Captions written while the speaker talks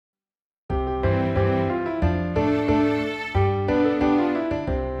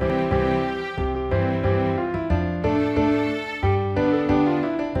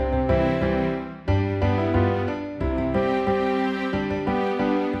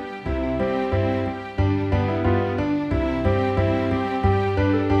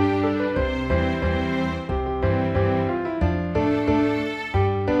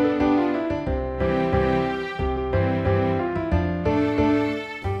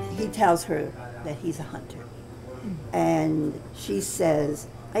tells her that he's a hunter. And she says,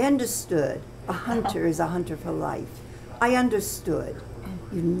 I understood. A hunter is a hunter for life. I understood.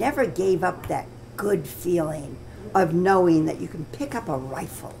 You never gave up that good feeling of knowing that you can pick up a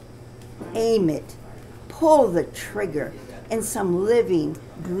rifle, aim it, pull the trigger, and some living,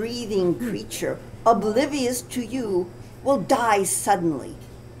 breathing creature, oblivious to you, will die suddenly,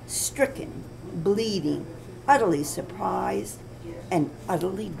 stricken, bleeding, utterly surprised, and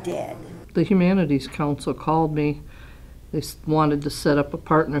utterly dead. The Humanities Council called me. They wanted to set up a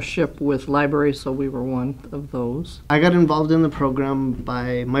partnership with libraries, so we were one of those. I got involved in the program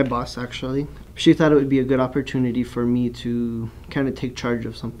by my boss, actually. She thought it would be a good opportunity for me to kind of take charge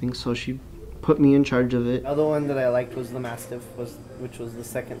of something, so she put me in charge of it. The other one that I liked was The Mastiff, which was the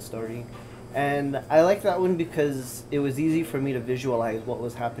second story. And I liked that one because it was easy for me to visualize what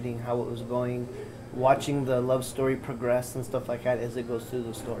was happening, how it was going, watching the love story progress and stuff like that as it goes through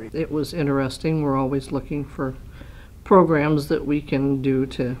the story. It was interesting. We're always looking for programs that we can do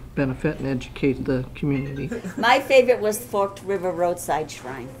to benefit and educate the community. My favorite was Forked River Roadside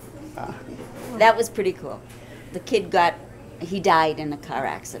Shrine. That was pretty cool. The kid he died in a car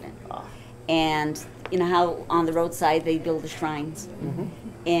accident. And you know how on the roadside they build the shrines? Mm-hmm.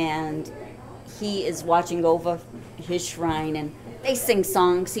 And he is watching over his shrine, and they sing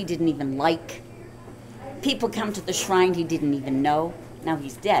songs he didn't even like. People come to the shrine he didn't even know. Now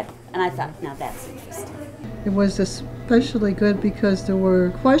he's dead. And I thought, now that's interesting. It was especially good because there were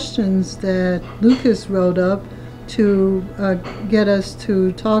questions that Lucas wrote up to get us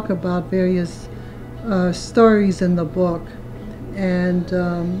to talk about various stories in the book.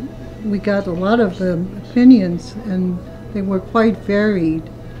 And we got a lot of opinions, and they were quite varied.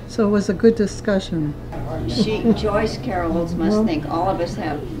 So it was a good discussion. Joyce Carol Oates must think all of us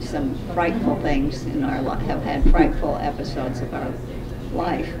have some frightful things in our life, have had frightful episodes of our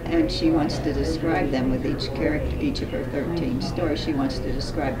life, and she wants to describe them with each character, each of her 13 stories. She wants to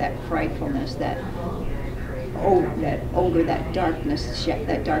describe that frightfulness, that ogre, that darkness,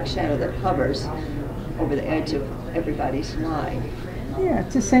 that dark shadow that hovers over the edge of everybody's life. Yeah,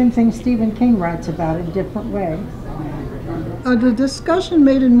 it's the same thing Stephen King writes about in different ways. The discussion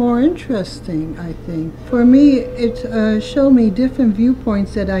made it more interesting, I think. For me, it showed me different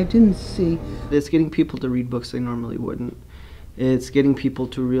viewpoints that I didn't see. It's getting people to read books they normally wouldn't. It's getting people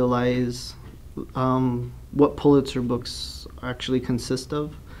to realize what Pulitzer books actually consist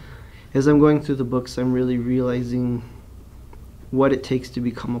of. As I'm going through the books, I'm really realizing what it takes to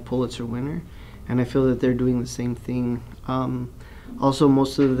become a Pulitzer winner, and I feel that they're doing the same thing. Also,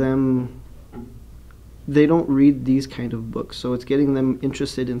 most of them, they don't read these kind of books, so it's getting them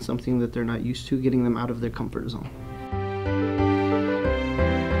interested in something that they're not used to, getting them out of their comfort zone.